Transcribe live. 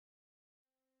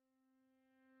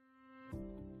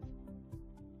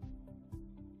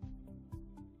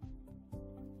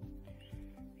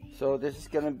So this is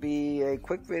gonna be a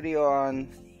quick video on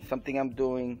something I'm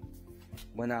doing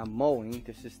when I'm mowing.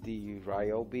 This is the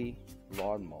RYobi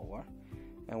lawn mower,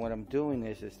 and what I'm doing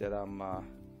is that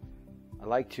I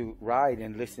like to ride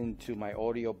and listen to my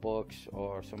audio books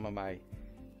or some of my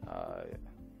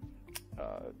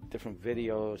different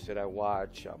videos that I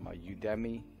watch. I'm a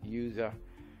Udemy user,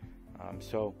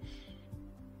 so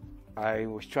I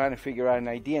was trying to figure out an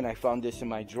idea, and I found this in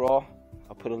my drawer.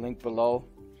 I'll put a link below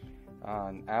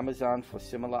on Amazon for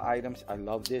similar items. I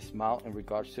love this mount in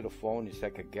regards to the phone. It's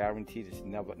like a guarantee.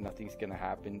 Nothing's gonna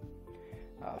happen.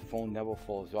 Phone never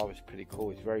falls off. It's pretty cool.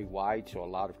 It's very wide, so a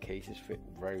lot of cases fit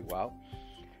very well.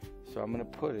 So I'm gonna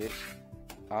put it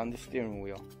on the steering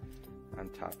wheel on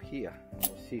top here, and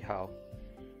we'll see how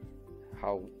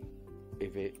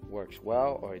if it works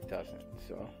well or it doesn't.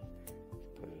 So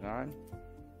put it on.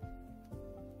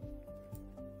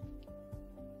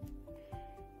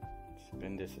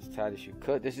 Spin this as tight as you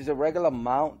could. This is a regular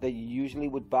mount that you usually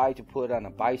would buy to put on a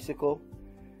bicycle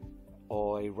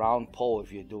or a round pole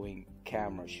if you're doing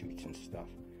camera shoots and stuff.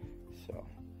 So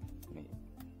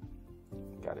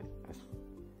got it.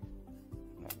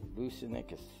 Loosen it,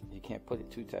 because you can't put it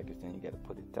too tight, because then you got to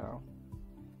put it down.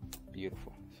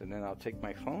 Beautiful. So then I'll take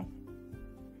my phone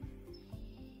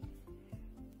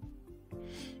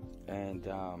and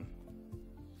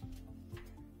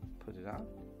put it on.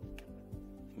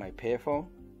 My pair phone,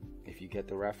 if you get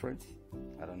the reference.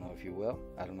 I don't know if you will.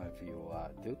 I don't know if you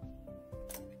do.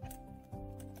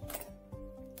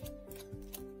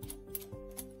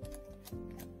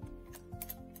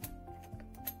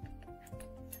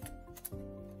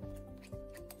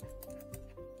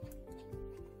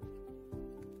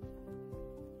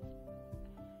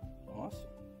 Awesome.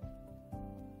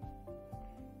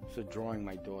 It's a drawing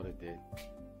my daughter did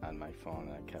on my phone,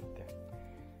 and I kept it.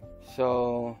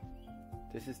 So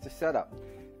this is the setup.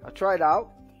 I'll try it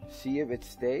out, see if it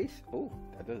stays. Oh,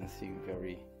 that doesn't seem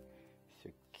very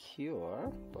secure,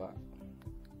 but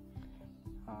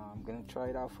I'm gonna try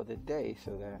it out for the day,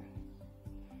 so that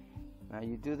now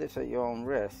you do this at your own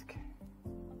risk.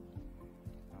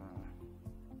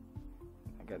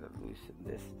 I gotta loosen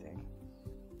this thing.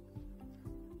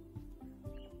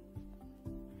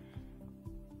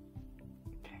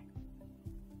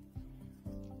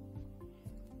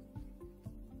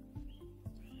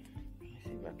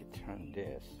 I could turn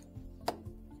this.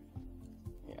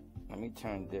 Yeah, let me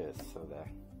turn this so that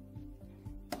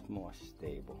it's more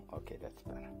stable. Okay, that's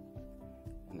better.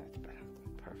 And that's better.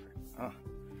 Perfect.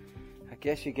 I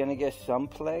guess you're gonna get some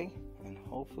play, and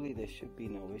hopefully there should be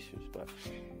no issues, but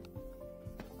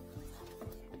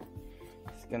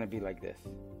it's gonna be like this.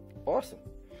 Awesome.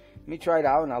 Let me try it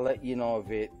out, and I'll let you know if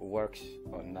it works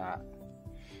or not.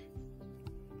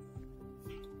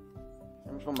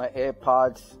 And for my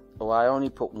AirPods, well, I only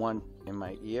put one in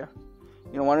my ear.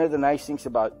 You know, one of the nice things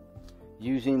about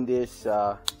using this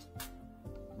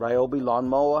RYobi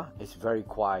lawnmower is very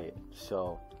quiet.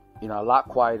 So, you know, a lot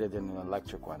quieter than an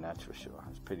electric one, that's for sure.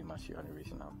 That's pretty much the only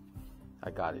reason I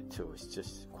got it too. It's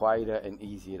just quieter and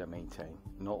easier to maintain.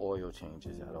 No oil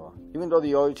changes at all. Even though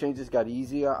the oil changes got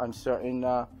easier on certain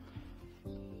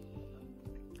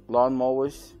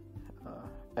lawnmowers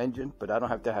engine, but I don't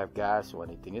have to have gas or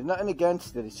anything. There's nothing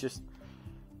against it. It's just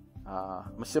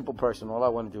I'm a simple person. All I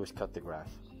want to do is cut the grass.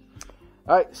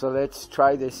 Alright, so let's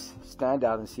try this stand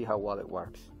out and see how well it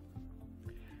works.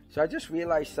 So I just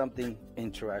realized something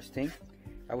interesting.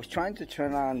 I was trying to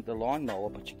turn on the lawnmower,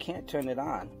 but you can't turn it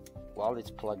on while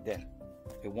it's plugged in.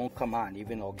 It won't come on,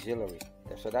 even auxiliary.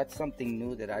 So that's something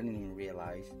new that I didn't even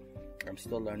realize. I'm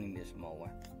still learning this mower.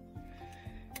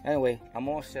 Anyway, I'm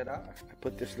all set up. I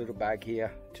put this little bag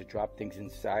here to drop things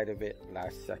inside of it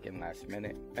last second, last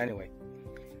minute. Anyway,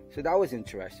 so that was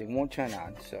interesting. Won't turn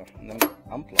on, so let me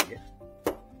unplug it.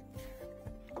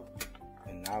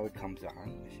 And now it comes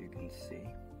on, as you can see.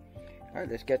 All right,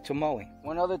 let's get to mowing.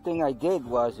 One other thing I did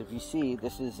was, if you see,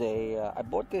 this is I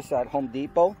bought this at Home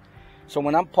Depot. So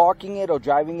when I'm parking it or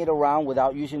driving it around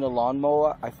without using a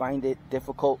lawnmower, I find it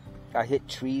difficult. I hit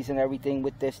trees and everything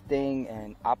with this thing,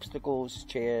 and obstacles,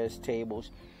 chairs,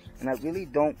 tables, and I really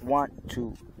don't want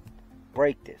to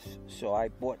break this. So I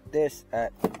bought this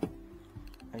at,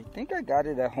 I think I got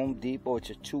it at Home Depot. It's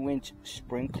a 2-inch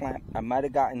spring clamp. I might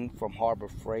have gotten from Harbor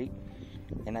Freight,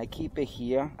 and I keep it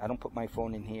here. I don't put my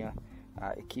phone in here.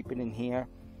 I keep it in here,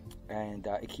 and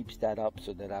it keeps that up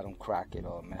so that I don't crack it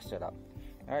or mess it up.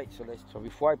 All right, so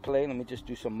before I play, let me just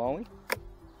do some mowing.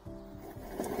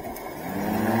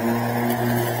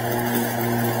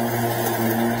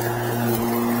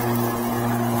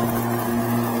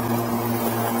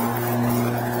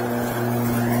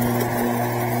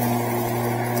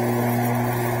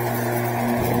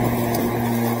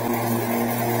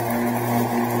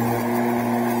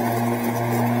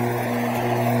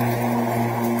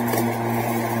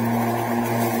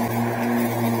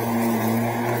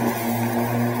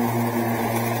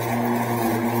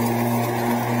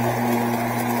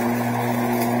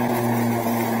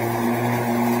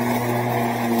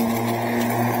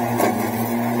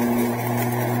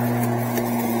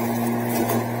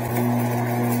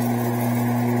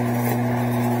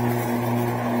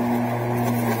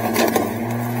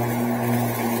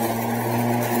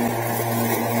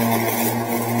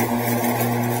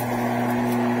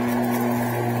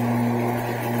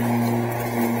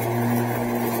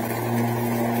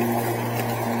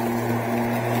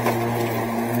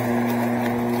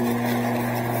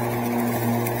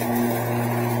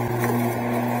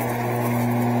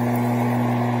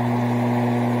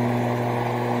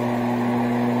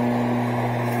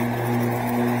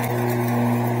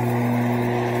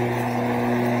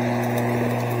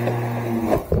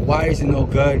 wires are no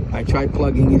good. I tried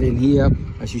plugging it in here,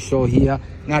 as you saw here.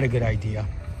 Not a good idea.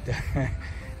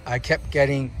 I kept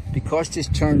getting, because this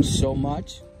turns so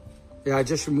much. Yeah, I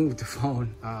just removed the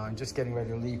phone. I'm just getting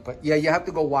ready to leave. But yeah, you have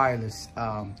to go wireless.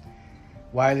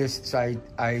 Wireless. So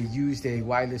I used a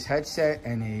wireless headset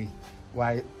and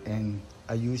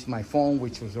I used my phone,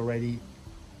 which was already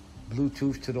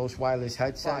Bluetooth to those wireless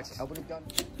headsets. I would have done.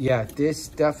 Yeah, this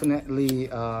definitely,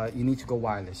 you need to go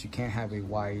wireless. You can't have a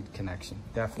wired connection.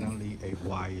 Definitely a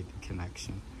wired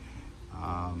connection.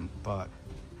 But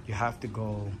you have to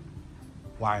go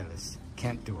wireless.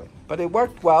 Can't do it. But it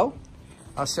worked well.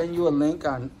 I'll send you a link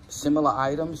on similar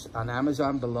items on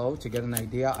Amazon below to get an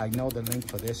idea. I know the link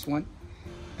for this one.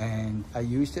 And I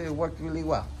used it. It worked really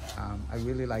well. I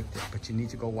really liked it. But you need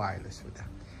to go wireless with that.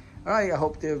 All right, I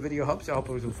hope the video helps. I hope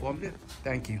it was informative.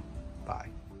 Thank you. Bye.